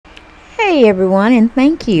Hey everyone, and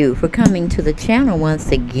thank you for coming to the channel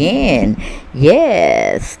once again.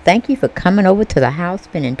 Yes, thank you for coming over to the house,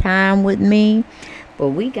 spending time with me.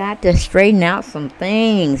 But we got to straighten out some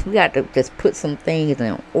things. We got to just put some things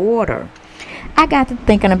in order. I got to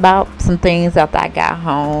thinking about some things after I got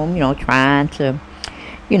home, trying to,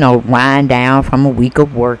 wind down from a week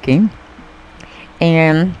of working.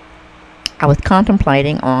 And I was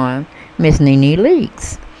contemplating on Miss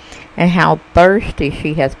Neneleakes and how thirsty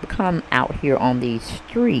she has become out here on these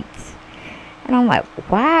streets. And I'm like,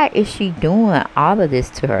 why is she doing all of this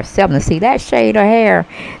to herself? And see, that shade of hair,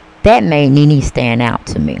 that made Nene stand out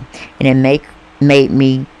to me. And it made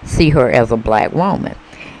me see her as a black woman.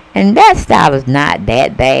 And that style is not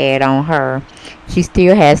that bad on her. She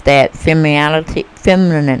still has that feminine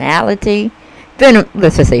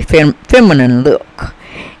look.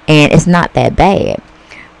 And it's not that bad.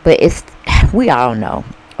 But we all know.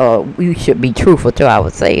 We should be truthful to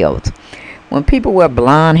ourselves. When people wear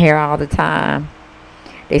blonde hair all the time,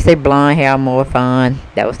 they say blonde hair more fun.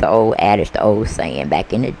 That was the old adage, the old saying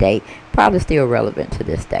back in the day. Probably still relevant to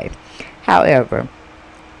this day. However,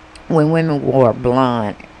 when women wore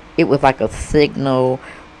blonde, it was like a signal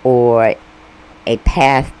or a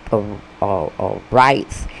path of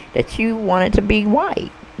rights that you wanted to be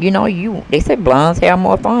white. They say blonde hair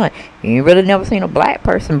more fun. You ain't really never seen a black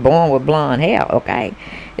person born with blonde hair, okay?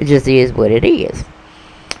 It just is what it is.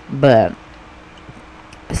 But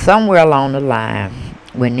somewhere along the line,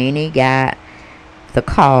 when Nene got the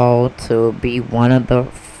call to be one of the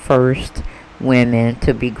first women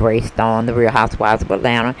to be graced on the Real Housewives of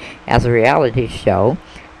Atlanta as a reality show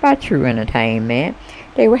by True Entertainment,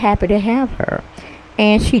 they were happy to have her.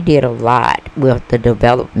 And she did a lot with the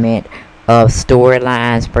development of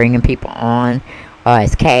storylines, bringing people on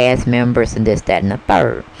as cast members and this, that, and the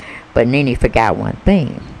third. But Nene forgot one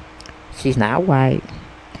thing. She's not white,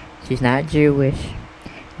 she's not Jewish,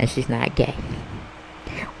 and she's not gay.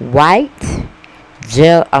 White,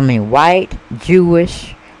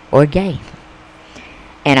 Jewish, or gay.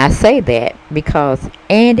 And I say that because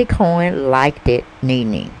Andy Cohen liked it,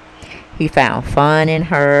 Nene. He found fun in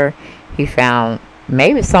her. He found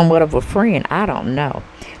maybe somewhat of a friend, I don't know.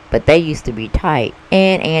 But they used to be tight.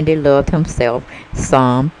 And Andy loved himself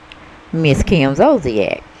some Miss Kim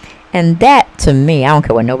Zolciak. And that, to me, I don't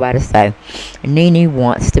care what nobody say, Nene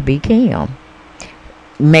wants to be Kim.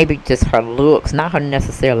 Maybe just her looks, not her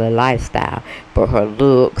necessarily lifestyle, but her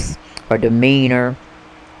looks, her demeanor,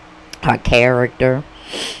 her character.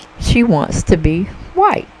 She wants to be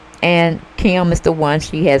white. And Kim is the one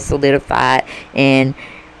she has solidified in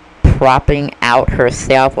propping out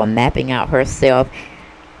herself or mapping out herself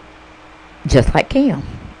just like Kim.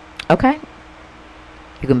 Okay?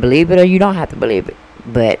 You can believe it or you don't have to believe it.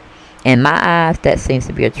 But in my eyes, that seems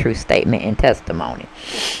to be a true statement and testimony.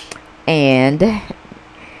 And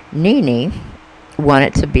Nene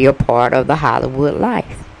wanted to be a part of the Hollywood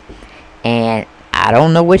life. And I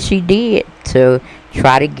don't know what she did to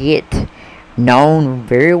try to get known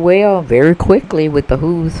very well, very quickly with the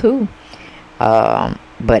who's who.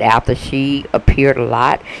 But after she appeared a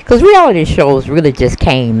lot, because reality shows really just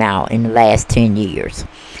came out in the last 10 years,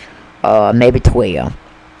 maybe 12.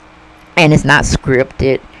 And it's not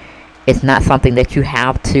scripted. It's not something that you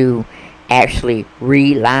have to actually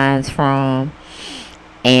read lines from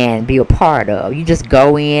and be a part of. You just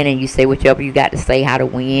go in and you say whatever you got to say, how the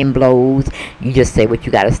wind blows. You just say what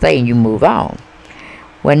you got to say and you move on.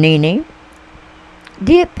 Well, Nene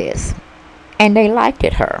did this, and they liked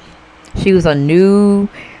it her. She was a new,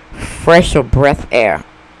 fresher breath of air,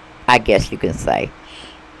 I guess you can say.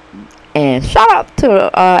 And shout out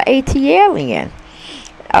to ATLian.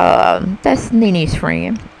 That's Nene's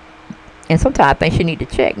friend. And sometimes I think she need to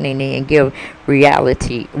check Nene and give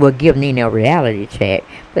Nene a reality check.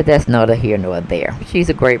 But that's neither here nor there. She's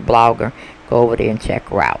a great blogger. Go over there and check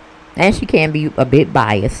her out. And she can be a bit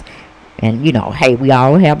biased. And, hey, we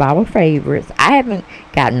all have our favorites. I haven't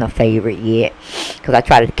gotten a favorite yet because I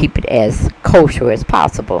try to keep it as kosher as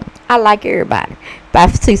possible. I like everybody. If I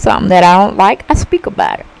see something that I don't like, I speak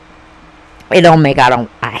about it. It don't make I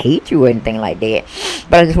hate you or anything like that.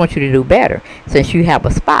 But I just want you to do better. Since you have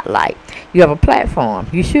a spotlight, you have a platform,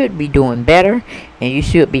 you should be doing better. And you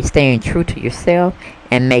should be staying true to yourself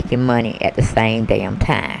and making money at the same damn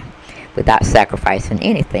time, without sacrificing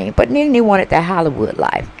anything. But Nene wanted that Hollywood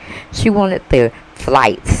life. She wanted the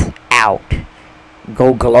flights out,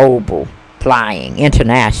 go global, flying,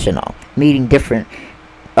 international, meeting different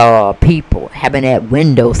people, having that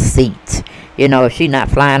window seat. If she's not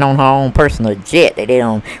flying on her own personal jet that they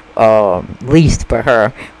don't lease for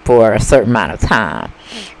her for a certain amount of time.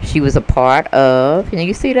 She was a part of, and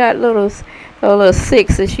you see that little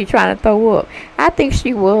six that she trying to throw up. I think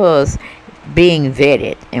she was being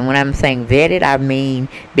vetted, and when I'm saying vetted, I mean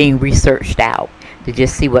being researched out to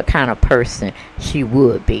just see what kind of person she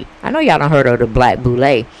would be. I know y'all done heard of the Black Boule.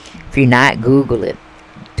 If you're not, Google it.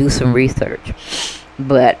 Do some research.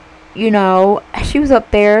 But, you know, she was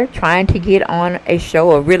up there trying to get on a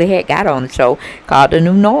show, or really had got on a show called The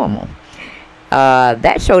New Normal.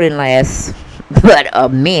 That show didn't last but a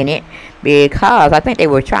minute because I think they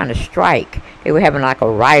were trying to strike. They were having like a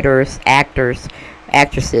writers, actors,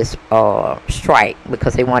 actresses strike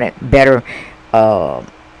because they wanted better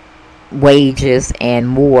wages and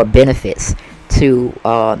more benefits to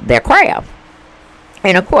their craft.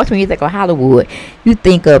 And of course, when you think of Hollywood, you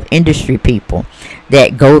think of industry people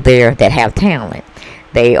that go there that have talent.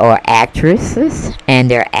 They are actresses and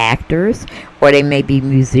they're actors, or they may be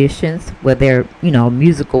musicians where their, you know,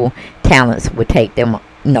 musical talents would take them,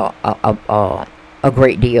 you know, a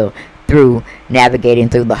great deal through navigating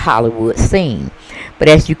through the Hollywood scene. But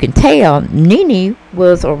as you can tell, Nene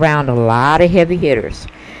was around a lot of heavy hitters.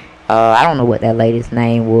 I don't know what that lady's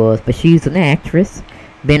name was, but she's an actress.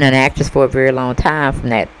 Been an actress for a very long time from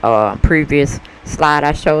that previous slide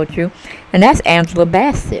I showed you. And that's Angela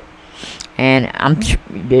Bassett. And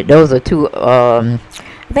those are two, I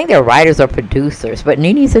think they're writers or producers, but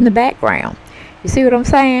Nene's in the background. You see what I'm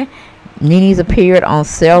saying? Nene's appeared on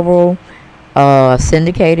several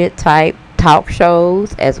syndicated type talk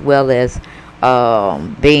shows, as well as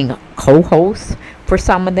being co-host for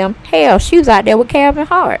some of them. Hell, she was out there with Kevin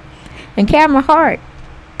Hart. And Kevin Hart,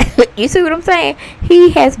 you see what I'm saying?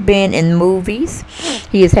 He has been in movies.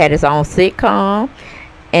 He has had his own sitcom.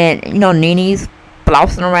 And, you know, Nene's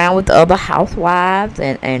flossing around with the other housewives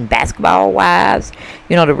and basketball wives.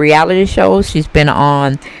 You know, the reality shows. She's been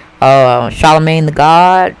on Charlemagne the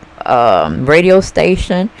God radio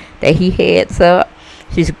station that he heads up.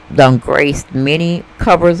 She's done graced many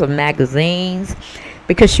covers of magazines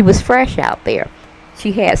because she was fresh out there.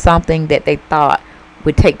 She had something that they thought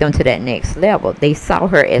would take them to that next level. They saw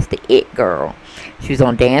her as the it girl. She was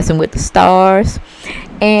on Dancing with the Stars,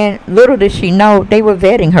 and little did she know they were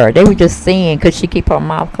vetting her. They were just seeing, could she keep her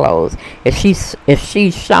mouth closed? If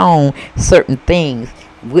she's shown certain things,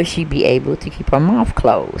 would she be able to keep her mouth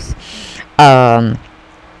closed? And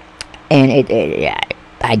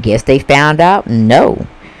I guess they found out no.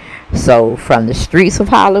 So from the streets of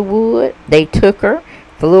Hollywood, they took her,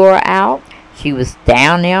 flew her out. She was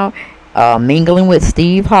down there mingling with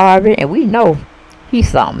Steve Harvey, and we know he's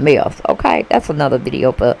something else. Okay, that's another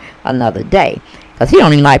video for another day, because he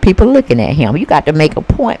don't even like people looking at him. You got to make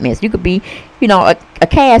appointments. You could be, you know, a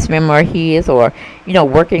cast member of his, or, you know,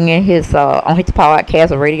 working in his on his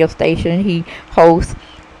podcast or radio station he hosts.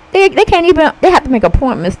 They can't even, they have to make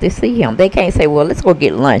appointments to see him. They can't say, well, let's go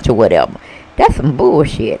get lunch or whatever. That's some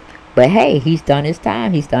bullshit. But hey, he's done his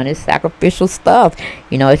time. He's done his sacrificial stuff.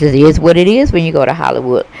 You know, it just is what it is when you go to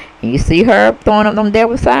Hollywood. And you see her throwing up them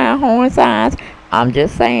devil sign, horn signs. I'm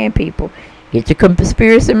just saying, people, get your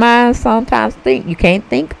conspiracy mind. Sometimes think. You can't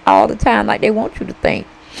think all the time like they want you to think.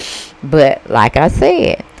 But like I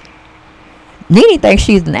said, Nene thinks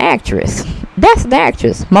she's an actress. That's an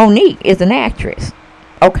actress. Monique is an actress.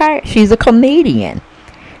 Okay? She's a comedian.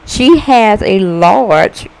 She has a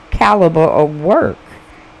large caliber of work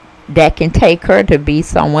that can take her to be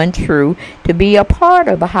someone true, to be a part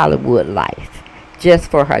of the Hollywood life, just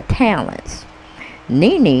for her talents.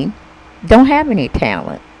 Nene don't have any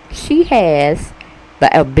talent. She has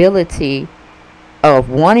the ability of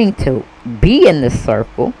wanting to be in the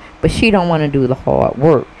circle, but she don't want to do the hard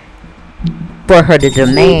work for her to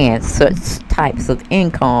demand such types of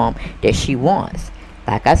income that she wants.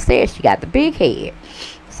 Like I said, she got the big head.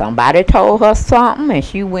 Somebody told her something and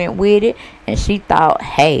she went with it, and she thought,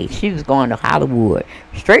 hey, she was going to Hollywood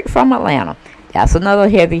straight from Atlanta. That's another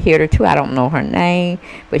heavy hitter too. I don't know her name,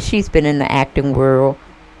 but she's been in the acting world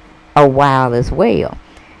a while as well.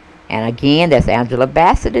 And again, that's Angela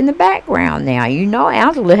Bassett in the background now. You know,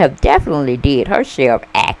 Angela have definitely did her share of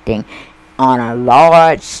acting on a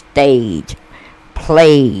large stage,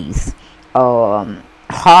 plays,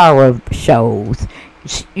 horror shows.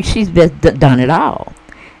 She's done it all.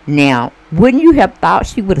 Now, wouldn't you have thought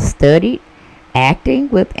she would have studied acting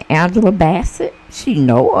with Angela Bassett? She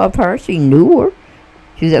know of her. She knew her.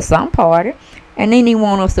 She was at some party. And then he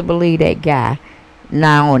want us to believe that guy,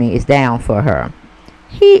 Nene, is down for her.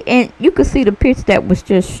 And you could see the picture that was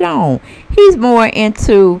just shown. He's more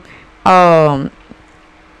into,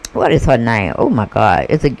 what is her name? Oh my God.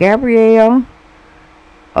 Is it Gabrielle?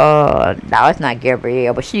 No, it's not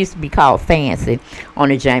Gabrielle, but she used to be called Fancy on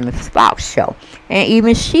the Jamie Foxx show. And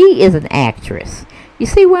even she is an actress. You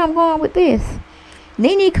see where I'm going with this?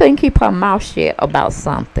 Nene couldn't keep her mouth shut about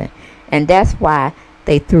something. And that's why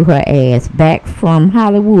they threw her ass back from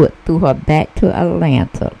Hollywood, threw her back to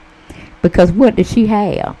Atlanta. Because what did she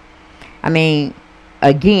have? I mean,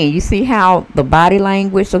 again, you see how the body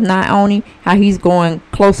language of Nene, how he's going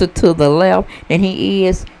closer to the left than he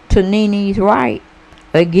is to Nene's right.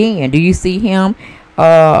 Again, do you see him?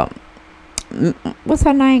 What's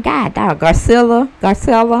her name? God,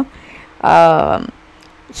 Garcella.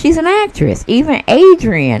 She's an actress. Even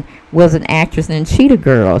Adrian was an actress in Cheetah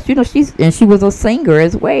Girls. You know, she was a singer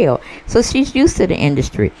as well. So she's used to the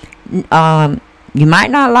industry. You might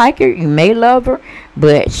not like her, you may love her,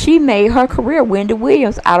 but she made her career, Wendy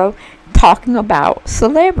Williams, out of talking about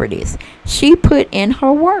celebrities. She put in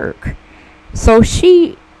her work. So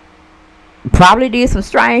she probably did some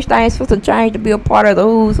strange things for some change to be a part of the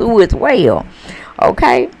who's who as well.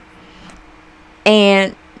 Okay?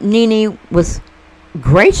 And Nene was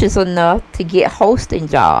gracious enough to get hosting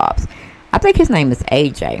jobs. I think his name is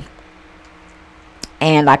AJ.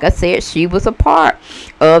 And like I said, she was a part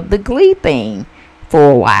of the Glee thing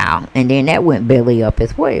for a while. And then that went belly up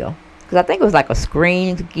as well. Because I think it was like a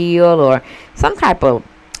Screens Guild or some type of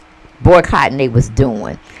boycotting they was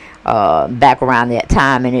doing back around that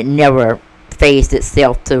time. And it never phased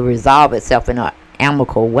itself to resolve itself in an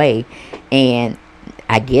amicable way. And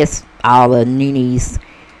I guess all of Nene's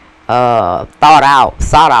sought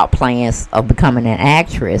out plans of becoming an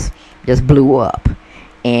actress just blew up,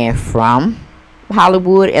 and from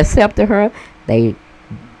Hollywood accepted her, they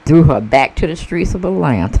threw her back to the streets of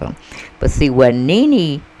Atlanta. But see, what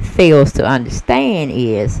Nene fails to understand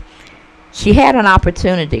is she had an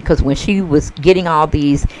opportunity, because when she was getting all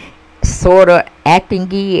these sort of acting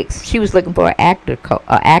gigs, she was looking for an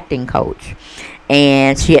acting coach,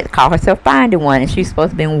 and she had to call herself finding one, and she's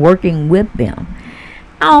supposed to be working with them.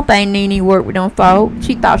 I don't think Nene worked with them folks.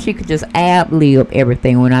 She thought she could just ad-lib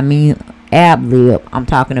everything. When I mean ad-lib, I'm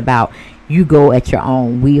talking about you go at your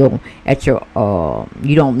own will, at your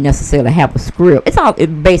you don't necessarily have a script.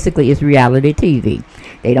 It basically is reality TV.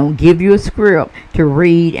 They don't give you a script to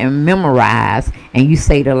read and memorize, and you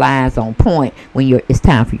say the lines on point when it's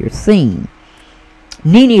time for your scene.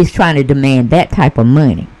 Nene is trying to demand that type of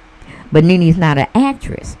money, but Nene's not an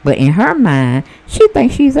actress. But in her mind, she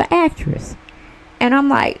thinks she's an actress. And I'm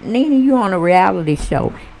like, Nene, you on a reality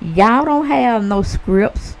show. Y'all don't have no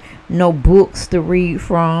scripts, no books to read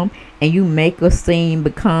from, and you make a scene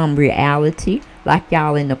become reality like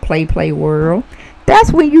y'all in the play world.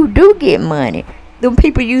 That's when you do get money. The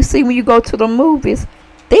people you see when you go to the movies,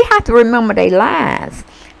 they have to remember their lines.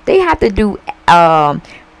 They have to do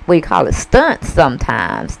stunts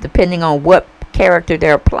sometimes, depending on what character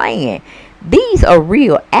they're playing. These are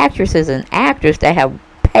real actresses and actors that have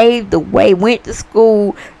paved the way, went to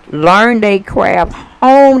school, learned their craft,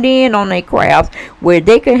 honed in on their craft, where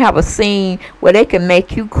they can have a scene where they can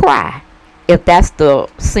make you cry, if that's the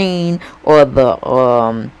scene or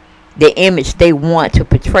the image they want to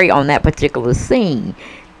portray on that particular scene.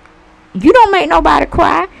 You don't make nobody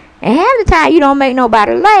cry, and half the time you don't make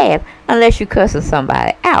nobody laugh unless you're cussing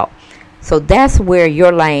somebody out. So that's where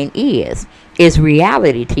your lane is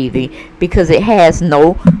reality TV, because it has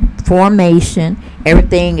no formation.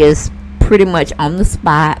 Everything is pretty much on the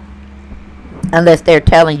spot, unless they're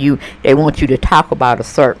telling you they want you to talk about a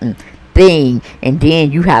certain thing, and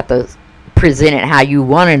then you have to present it how you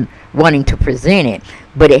wanting to present it,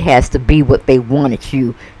 but it has to be what they wanted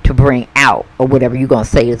you to bring out, or whatever you're going to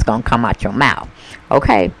say is going to come out your mouth.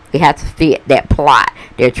 Okay, it has to fit that plot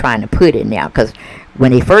they're trying to put in now. Because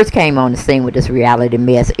when they first came on the scene with this reality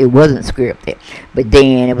mess, it wasn't scripted. But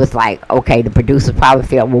then it was like, okay, the producers probably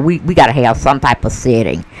felt, well, we got to have some type of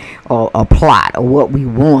setting or a plot or what we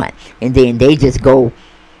want. And then they just go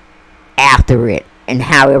after it, and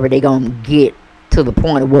however they're going to get to the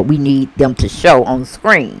point of what we need them to show on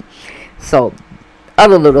screen. So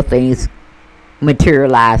other little things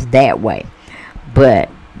materialize that way. But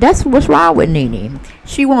that's what's wrong with Nene.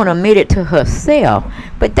 She won't admit it to herself,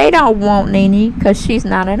 but they don't want Nene because she's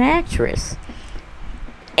not an actress.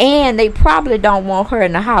 And they probably don't want her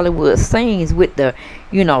in the Hollywood scenes with the,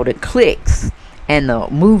 the cliques and the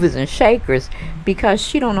movers and shakers, because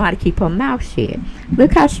she don't know how to keep her mouth shut.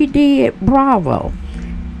 Look how she did Bravo.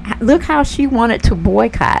 Look how she wanted to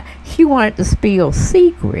boycott. She wanted to spill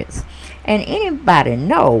secrets. And anybody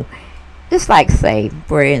know, just like, say,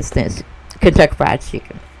 for instance, Kentucky Fried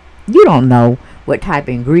Chicken. You don't know what type of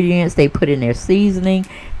ingredients they put in their seasoning,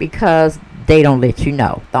 because they don't let you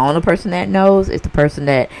know. The only person that knows is the person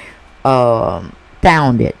that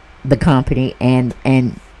founded the company, and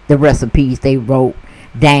the recipes they wrote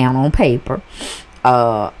down on paper.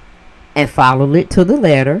 and followed it to the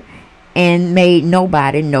letter and made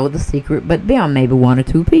nobody know the secret but them, maybe one or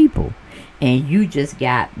two people. And you just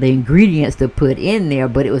got the ingredients to put in there,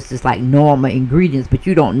 but it was just like normal ingredients, but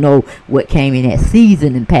you don't know what came in that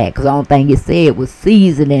seasoning pack, because the only thing it said was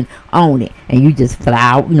seasoning on it. And you just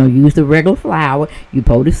use the regular flour, you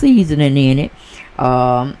pour the seasoning in it,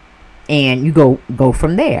 and you go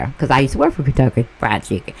from there. Because I used to work for Kentucky Fried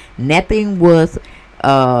Chicken. Nothing was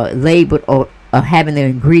labeled or having the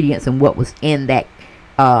ingredients and what was in that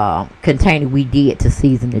container we did to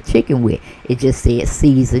season the chicken with. It just said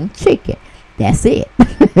seasoned chicken. That's it.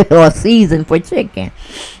 Or season for chicken.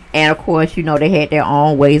 And of course, they had their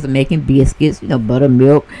own ways of making biscuits,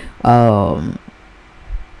 buttermilk, lard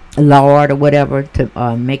or whatever,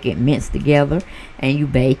 to make it minced together, and you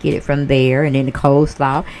bake it from there. And then the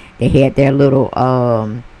coleslaw, they had their little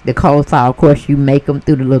the coleslaw, of course, you make them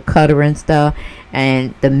through the little cutter and stuff.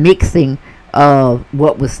 And the mixing of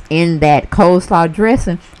what was in that coleslaw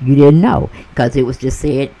dressing, you didn't know, because it was just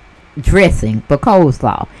said dressing for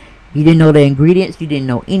coleslaw. You didn't know the ingredients. You didn't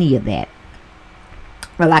know any of that.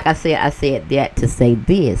 But like I said that to say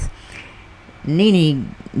this.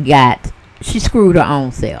 Nene she screwed her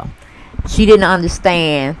own self. She didn't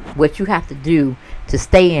understand what you have to do to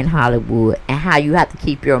stay in Hollywood, and how you have to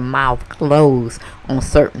keep your mouth closed on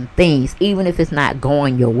certain things, even if it's not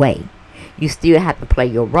going your way. You still have to play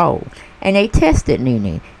your role. And they tested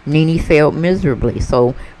Nene. Nene failed miserably.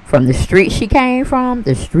 So from the street she came from,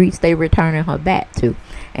 the streets they returning her back to.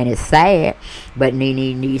 And it's sad, but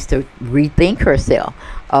Nene needs to rethink herself.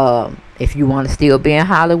 If you want to still be in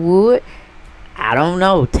Hollywood, I don't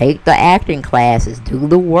know, take the acting classes, do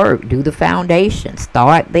the work, do the foundation,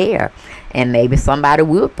 start there. And maybe somebody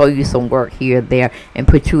will throw you some work here or there and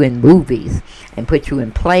put you in movies and put you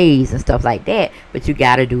in plays and stuff like that. But you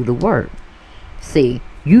got to do the work. See,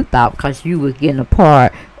 you thought because you was getting a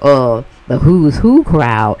part of the who's who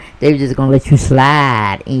crowd, they were just going to let you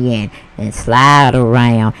slide in and slide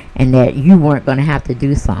around, and that you weren't going to have to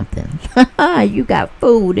do something. You got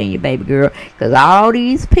food in you, baby girl, because all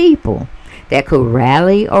these people that could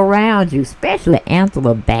rally around you, especially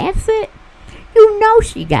Angela Bassett,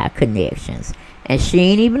 she got connections. And she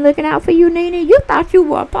ain't even looking out for you, Nene. You thought you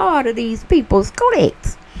were a part of these people's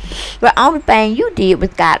cliques. The only thing you did was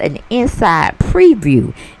got an inside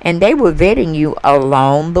preview, and they were vetting you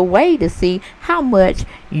along the way to see how much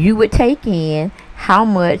you would take in, how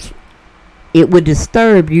much it would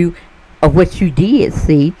disturb you of what you did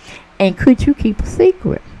see, and could you keep a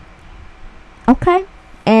secret. Okay?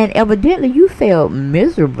 And evidently you failed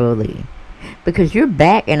miserably, because you're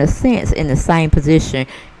back in a sense in the same position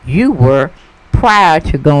you were prior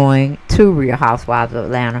to going to Real Housewives of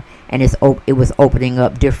Atlanta, and it was opening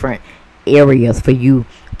up different areas for you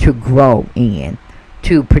to grow in,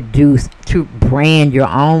 to produce, to brand your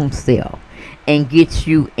own self, and get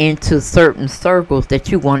you into certain circles that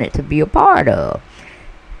you wanted to be a part of.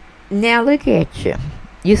 Now look at you.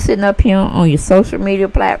 You sitting up here on your social media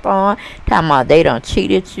platform talking about they done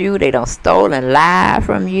cheated you, they done stolen lied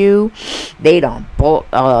from you, they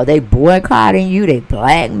boycotting you, they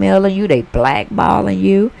blackmailing you, they blackballing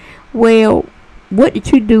you. Well, what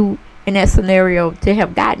did you do in that scenario to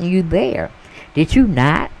have gotten you there? Did you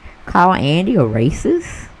not call Andy a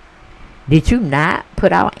racist? Did you not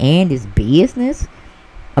put out Andy's business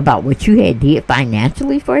about what you had did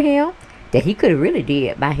financially for him that he could have really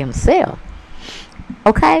did by himself?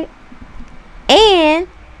 Okay? And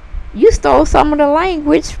you stole some of the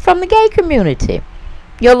language from the gay community.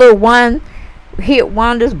 Your little one hit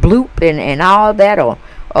wonders, bloop, and all that,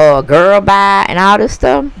 or girl bye and all this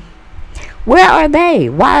stuff. Where are they?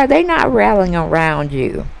 Why are they not rallying around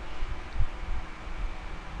you?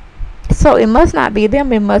 So it must not be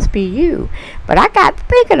them, it must be you. But I got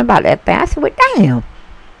thinking about that thing. I said, well, damn,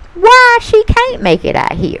 why she can't make it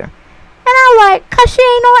out here? And I'm like, because she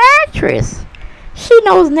ain't no actress. She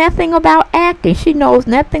knows nothing about acting. She knows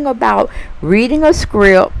nothing about reading a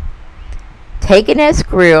script, taking that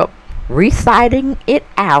script, reciting it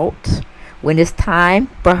out when it's time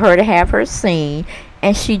for her to have her scene,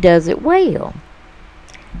 and she does it well.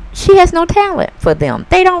 She has no talent for them.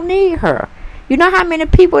 They don't need her. You know how many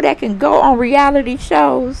people that can go on reality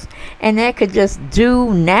shows and that could just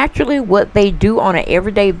do naturally what they do on an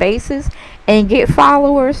everyday basis and get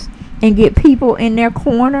followers and get people in their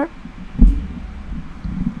corner?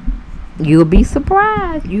 You'll be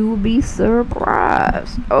surprised. You will be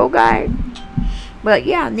surprised. Okay? But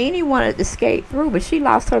yeah, Nene wanted to skate through, but she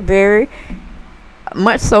lost her very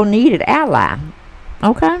much so needed ally.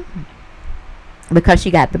 Okay? Because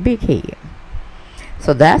she got the big head.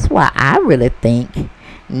 So that's why I really think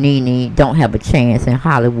Nene don't have a chance in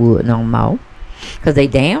Hollywood no more. Because they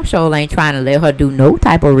damn sure ain't trying to let her do no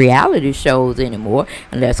type of reality shows anymore,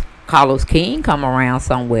 unless Carlos King come around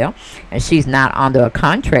somewhere, and she's not under a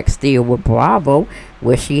contract still with Bravo,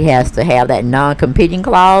 where she has to have that non-competing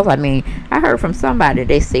clause. I mean, I heard from somebody,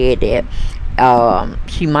 they said that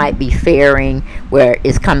she might be fairing where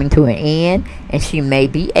it's coming to an end, and she may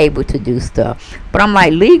be able to do stuff. But I'm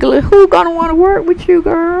like, legally, who gonna want to work with you,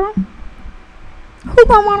 girl? Who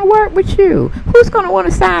gonna want to work with you? Who's gonna want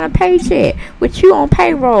to sign a paycheck with you on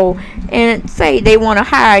payroll and say they want to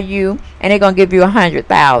hire you and they're gonna give you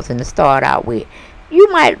 $100,000 to start out with?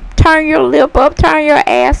 You might turn your lip up, turn your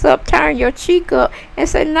ass up, turn your cheek up, and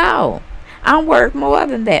say, no, I'm worth more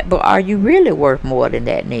than that. But are you really worth more than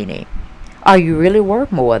that, Nene? Are you really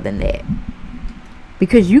worth more than that?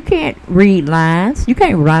 Because you can't read lines, you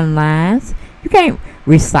can't run lines, you can't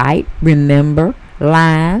recite, remember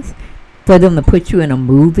lines. For them to put you in a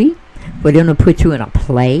movie, for them to put you in a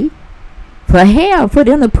play, for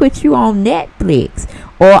them to put you on Netflix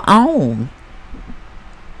or on.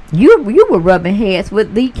 You were rubbing heads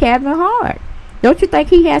with Lee Kevin Hart. Don't you think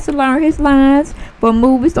he has to learn his lines for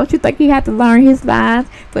movies? Don't you think he has to learn his lines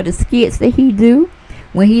for the skits that he do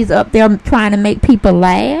when he's up there trying to make people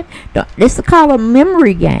laugh? This is called a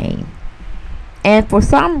memory game. And for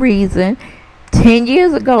some reason, 10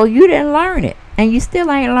 years ago, you didn't learn it. And you still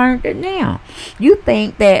ain't learned it now. You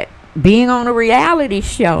think that being on a reality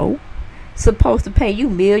show supposed to pay you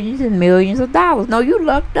millions and millions of dollars. No, you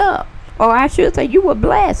lucked up. Or I should say you were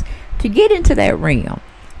blessed to get into that realm,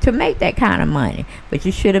 to make that kind of money. But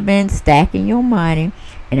you should have been stacking your money.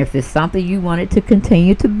 And if it's something you wanted to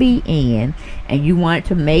continue to be in, and you wanted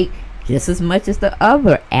to make just as much as the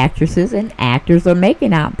other actresses and actors are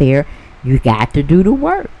making out there, you got to do the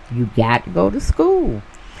work. You got to go to school.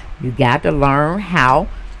 You got to learn how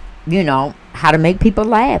to make people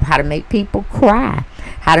laugh, how to make people cry,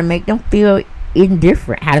 how to make them feel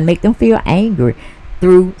indifferent, how to make them feel angry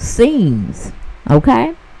through scenes,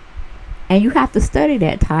 okay? And you have to study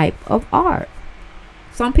that type of art.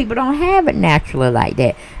 Some people don't have it naturally like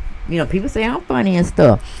that. People say I'm funny and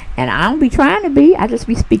stuff, and I don't be trying to be. I just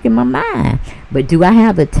be speaking my mind. But do I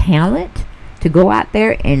have the talent to go out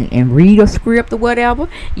there and read a script or whatever?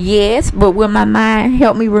 Yes, but will my mind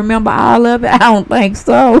help me remember all of it? I don't think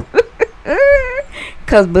so.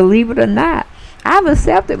 Because believe it or not, I've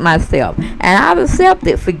accepted myself, and I've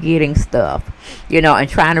accepted forgetting stuff, and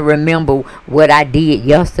trying to remember what I did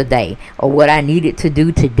yesterday or what I needed to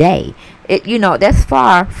do today. That's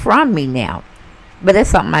far from me now, but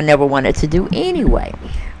that's something I never wanted to do anyway.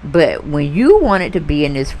 But when you wanted to be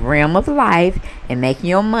in this realm of life and making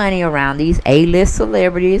your money around these A-list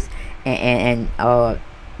celebrities and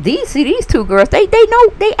these two girls, they know,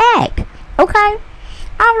 they act, okay?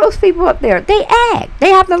 All those people up there, they act. They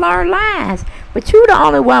have to learn lines. But you the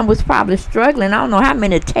only one was probably struggling. I don't know how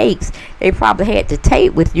many takes they probably had to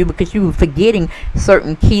take with you because you were forgetting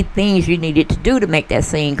certain key things you needed to do to make that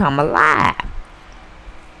scene come alive.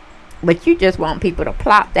 But you just want people to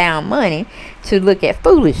plop down money to look at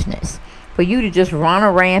foolishness. For you to just run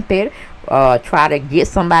a rampant, try to get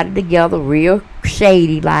somebody together real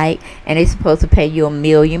shady like, and they're supposed to pay you $1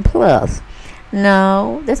 million plus.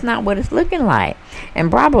 No, that's not what it's looking like. And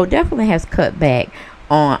Bravo definitely has cut back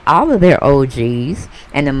on all of their OGs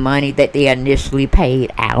and the money that they initially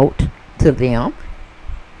paid out to them.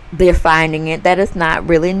 They're finding it that it's not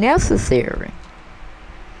really necessary.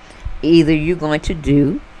 Either you're going to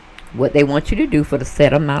do what they want you to do for the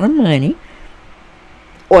set amount of money,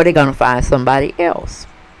 or they're going to find somebody else.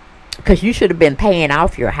 Because you should have been paying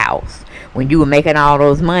off your house when you were making all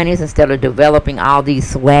those monies instead of developing all these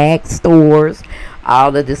swag stores,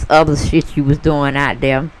 all of this other shit you was doing out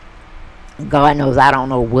there. God knows I don't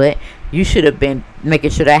know what. You should have been making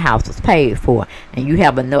sure that house was paid for, and you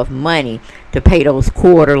have enough money to pay those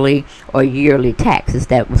quarterly or yearly taxes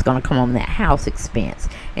that was going to come on that house expense.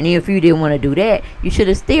 And if you didn't want to do that, you should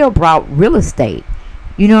have still brought real estate.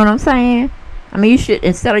 You know what I'm saying? I mean, you should,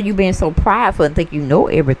 instead of you being so prideful and think you know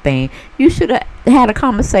everything, you should have had a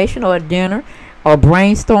conversation or a dinner or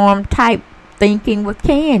brainstorm type thinking with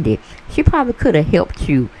Kandi. She probably could have helped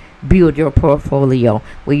you build your portfolio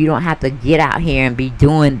where you don't have to get out here and be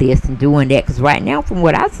doing this and doing that. Because right now, from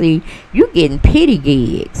what I see, you're getting pity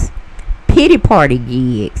gigs, pity party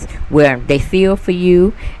gigs, where they feel for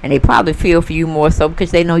you, and they probably feel for you more so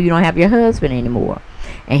because they know you don't have your husband anymore.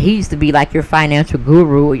 And he used to be like your financial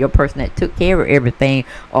guru or your person that took care of everything,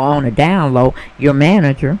 or on a down low, your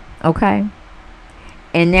manager, okay?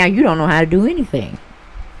 And now you don't know how to do anything.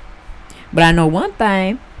 But I know one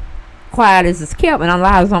thing, quiet as it's kept, and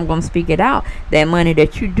otherwise I'm gonna speak it out. That money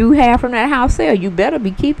that you do have from that house sale, you better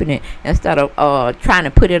be keeping it instead of trying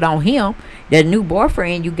to put it on him, that new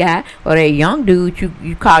boyfriend you got, or that young dude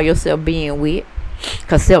you call yourself being with.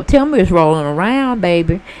 Cause September is rolling around,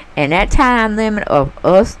 baby, and that time limit of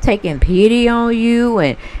us taking pity on you,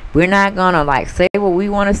 and we're not gonna like say what we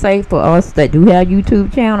want to say for us that do have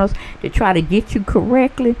YouTube channels to try to get you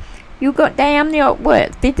correctly. You got damn near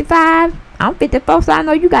what, 55? I'm 54, so I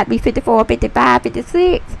know you got to be 54, 55,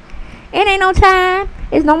 56. It ain't no time.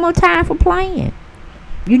 It's no more time for playing.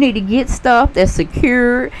 You need to get stuff that's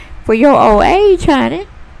secured for your old age, honey.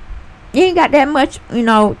 You ain't got that much,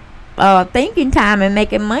 thinking time and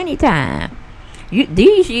making money time.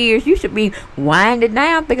 These years, you should be winding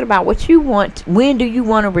down, thinking about what you want. When do you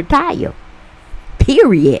want to retire?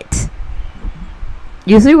 Period.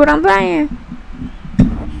 You see what I'm saying?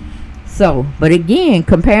 So, but again,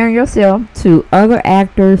 comparing yourself to other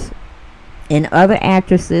actors and other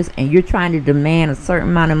actresses, and you're trying to demand a certain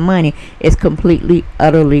amount of money, is completely,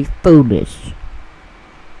 utterly foolish.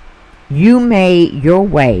 You made your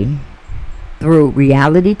way through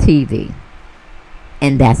reality TV,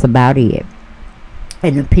 and that's about it.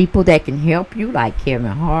 And the people that can help you, like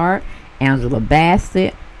Kevin Hart, Angela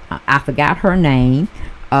Bassett, I forgot her name,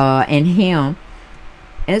 and him,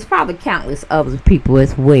 and it's probably countless other people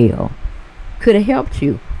as well, could have helped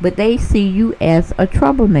you, but they see you as a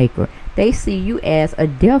troublemaker. They see you as a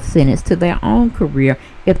death sentence to their own career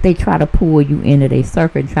if they try to pull you into their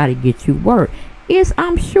circle and try to get you work.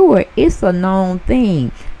 I'm sure it's a known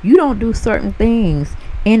thing. You don't do certain things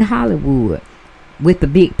in Hollywood with the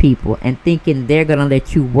big people and thinking they're gonna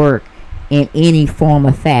let you work in any form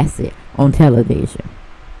or facet on television.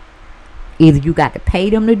 Either you got to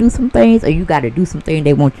pay them to do some things, or you got to do something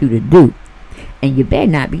they want you to do. And you better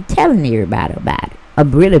not be telling everybody about it, or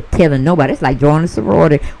really telling nobody. It's like joining a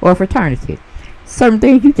sorority or a fraternity. Certain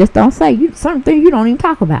things you just don't say. Certain things you don't even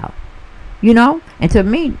talk about. And to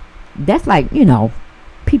me, that's like,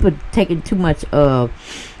 people taking too much of,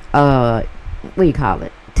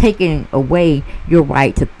 taking away your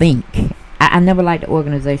right to think. I never liked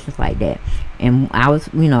organizations like that. And I was,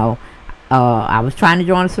 I was trying to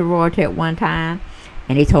join a sorority at one time,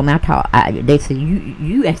 and they told me they said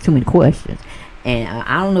you ask too many questions, and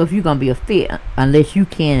I don't know if you're gonna be a fit unless you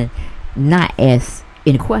can not ask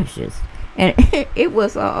any questions. And it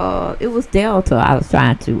was Delta. I was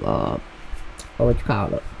trying to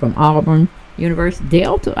from Auburn University,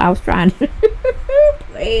 Delta. I was trying to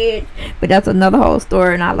pledge, but that's another whole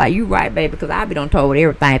story. And I like, you right, baby, because I be done told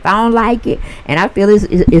everything. If I don't like it and I feel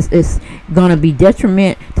it's gonna be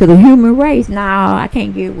detriment to the human race, no, I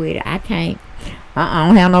can't get with it. I can't. I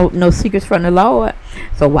don't have no secrets from the Lord.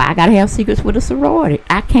 So why I gotta have secrets with a sorority?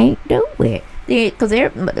 I can't do it. Because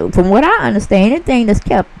from what I understand, anything that's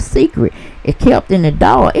kept secret, it's kept in the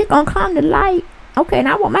dark, it's gonna come to light. Okay, and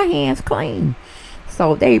I want my hands clean.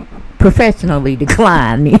 So they professionally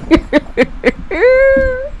declined me.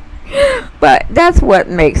 But that's what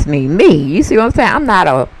makes me me. You see what I'm saying? I'm not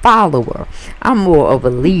a follower. I'm more of a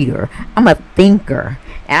leader. I'm a thinker.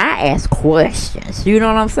 And I ask questions. You know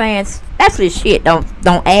what I'm saying? Especially shit don't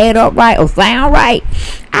add up right or sound right.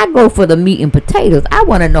 I go for the meat and potatoes. I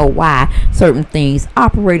want to know why certain things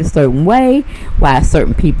operate a certain way, why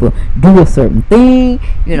certain people do a certain thing,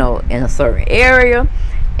 in a certain area.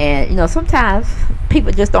 And sometimes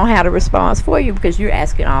people just don't have a response for you because you're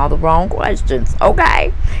asking all the wrong questions,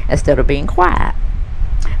 okay, instead of being quiet.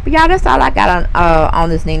 But y'all, that's all I got on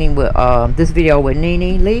this Nene with this video with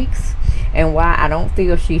neneleakes, and why I don't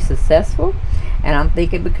feel she's successful. And I'm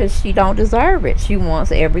thinking because she don't deserve it. She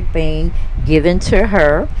wants everything given to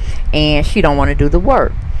her, and she don't want to do the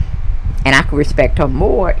work. And I could respect her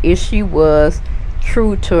more if she was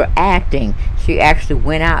true to acting. She actually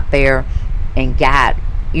went out there and got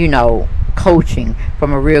coaching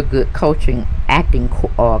from a real good acting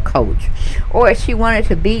coach. Or if she wanted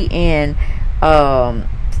to be in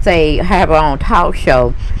say have her own talk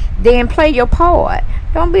show, then play your part.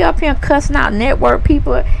 Don't be up here cussing out network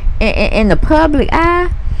people in the public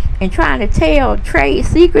eye and trying to tell trade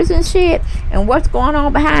secrets and shit and what's going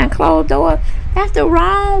on behind closed doors. That's the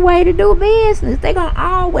wrong way to do business. They're gonna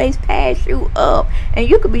always pass you up, and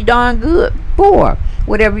you could be darn good for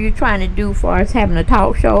whatever you're trying to do, as far as having a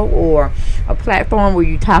talk show or a platform where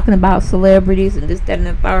you're talking about celebrities and this, that, and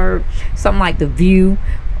the third. Something like The View.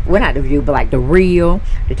 Well, not The View, but like The Real,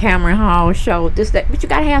 the Tamron Hall show, this, that. But you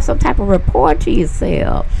gotta have some type of rapport to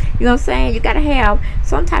yourself. You know what I'm saying? You gotta have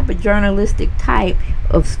some type of journalistic type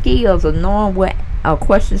of skills of knowing what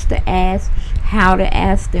questions to ask, how to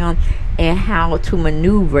ask them, and how to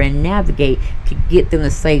maneuver and navigate to get them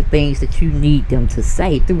to say things that you need them to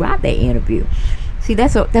say throughout that interview. See,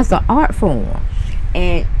 that's an art form,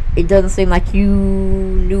 and it doesn't seem like you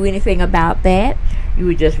knew anything about that. You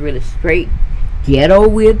were just really straight ghetto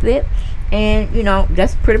with it. And you know,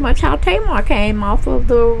 that's pretty much how Tamar came off of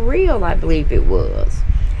the Real, I believe it was,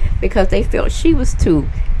 because they felt she was too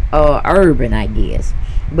urban, I guess.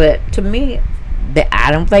 But to me,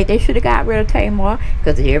 I don't think they should have got rid of Tamar,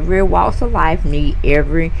 because every walks of life need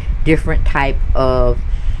every different type of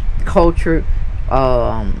culture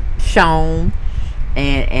shown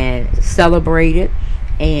and celebrated.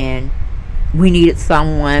 And we needed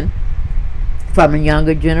someone from a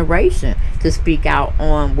younger generation to speak out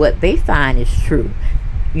on what they find is true,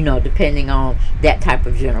 you know, depending on that type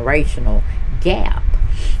of generational gap.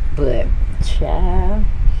 But child,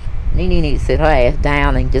 Nene needs to sit her ass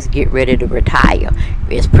down and just get ready to retire.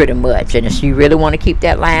 It's pretty much. And if she really want to keep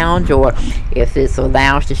that lounge, or if it's a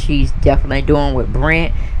lounge that she's definitely doing with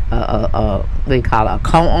Brent, what do you call it, a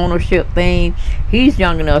co-ownership thing, he's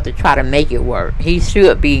young enough to try to make it work. He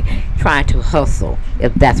should be trying to hustle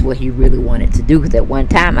if that's what he really wanted to do. Because at one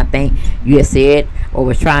time, I think you had said, or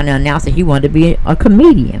was trying to announce that he wanted to be a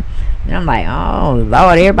comedian. And I'm like, oh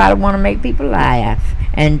Lord, everybody want to make people laugh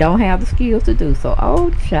and don't have the skills to do so.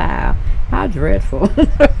 Oh child, how dreadful.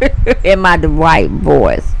 In my white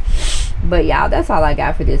voice. But y'all, that's all I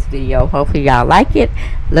got for this video. Hopefully y'all like it,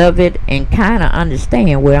 love it, and kind of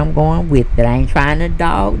understand where I'm going with it. I ain't trying to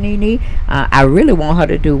dog Nene. I really want her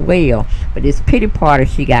to do well, but this pity party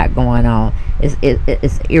she got going on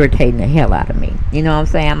it's irritating the hell out of me. You know what I'm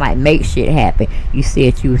saying? I'm like, make shit happen. You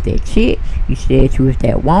said you was that chick, you said you was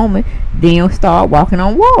that woman, then start walking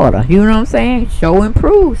on water. You know what I'm saying? Show and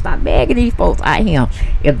prove. Stop begging these folks out here.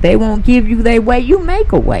 If they won't give you their way, you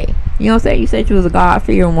make a way. You know what I'm saying? You said you was a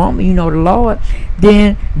God-fearing woman, you know the Lord.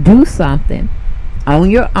 Then do something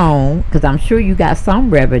on your own, because I'm sure you got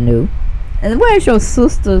some revenue. And where's your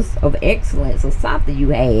sisters of excellence or something you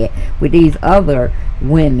had with these other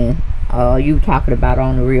women you talking about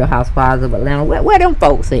on the Real Housewives of Atlanta? Where them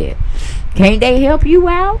folks at? Can't they help you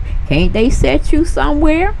out? Can't they set you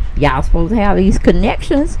somewhere? Y'all supposed to have these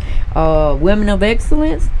connections. Women of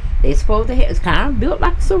excellence, they supposed to have, it's kind of built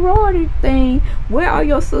like a sorority thing. Where are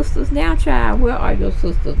your sisters now, child? Where are your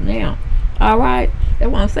sisters now? Alright,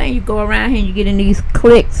 that's what I'm saying. You go around here and you get in these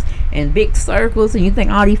cliques and big circles, and you think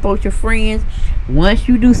all these folks are friends. Once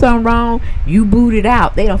you do something wrong, you boot it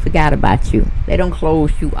out. They don't forget about you. They don't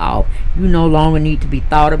close you off. You no longer need to be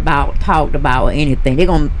thought about, talked about, or anything. They're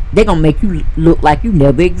gonna make you look like you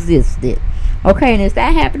never existed. Okay, and is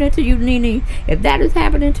that happening to you, Nene? If that is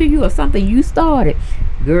happening to you, or something you started,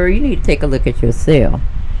 girl, you need to take a look at yourself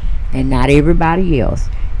and not everybody else.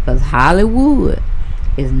 Because Hollywood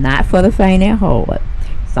is not for the faint at heart.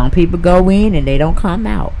 Some people go in and they don't come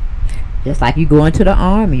out. Just like you go into the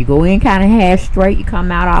army, you go in kind of half straight, you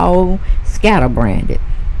come out all scatterbranded,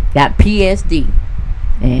 got PSD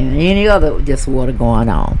and any other disorder going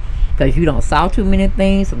on, because you don't saw too many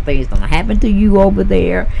things. Some things don't happen to you over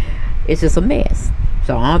there. It's just a mess.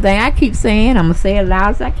 So the only thing I keep saying, I'm gonna say it loud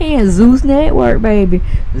as I can, Zeus Network, baby,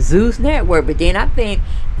 Zeus Network. But then I think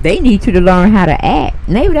they need you to learn how to act.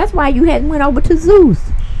 Maybe that's why you hadn't went over to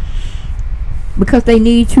Zeus, because they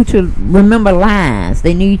need you to remember lines.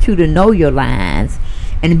 They need you to know your lines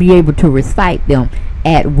and be able to recite them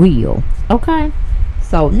at will. Okay,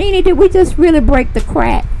 so Nene, did we just really break the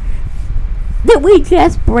crack? Did we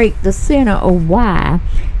just break the center of why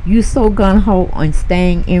you so gung-ho on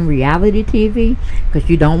staying in reality TV? Because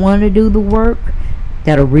you don't want to do the work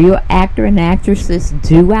that a real actor and actresses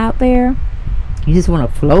do out there. You just want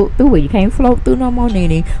to float through it. You can't float through no more,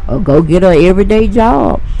 Nene. Or go get an everyday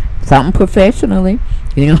job, something professionally.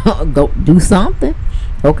 You know, go do something.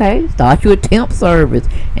 Okay, start your temp service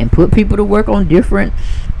and put people to work on different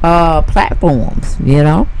platforms. You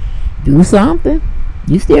know, do something.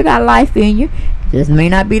 You still got life in you. Just may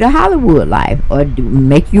not be the Hollywood life. Or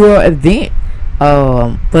make your event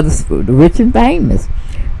for the rich and famous.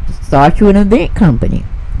 Start you an event company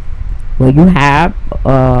where you have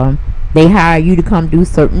they hire you to come do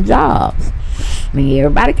certain jobs. I mean,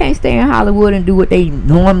 everybody can't stay in Hollywood and do what they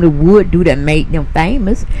normally would do that made them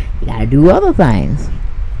famous. You gotta do other things.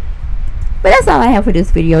 But that's all I have for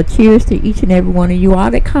this video. Cheers to each and every one of you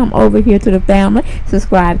all that come over here to the family,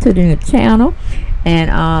 subscribe to the channel,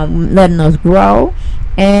 and letting us grow.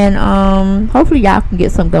 And hopefully y'all can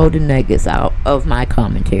get some golden nuggets out of my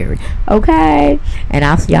commentary. Okay, and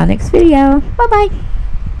I'll see y'all next video. Bye bye.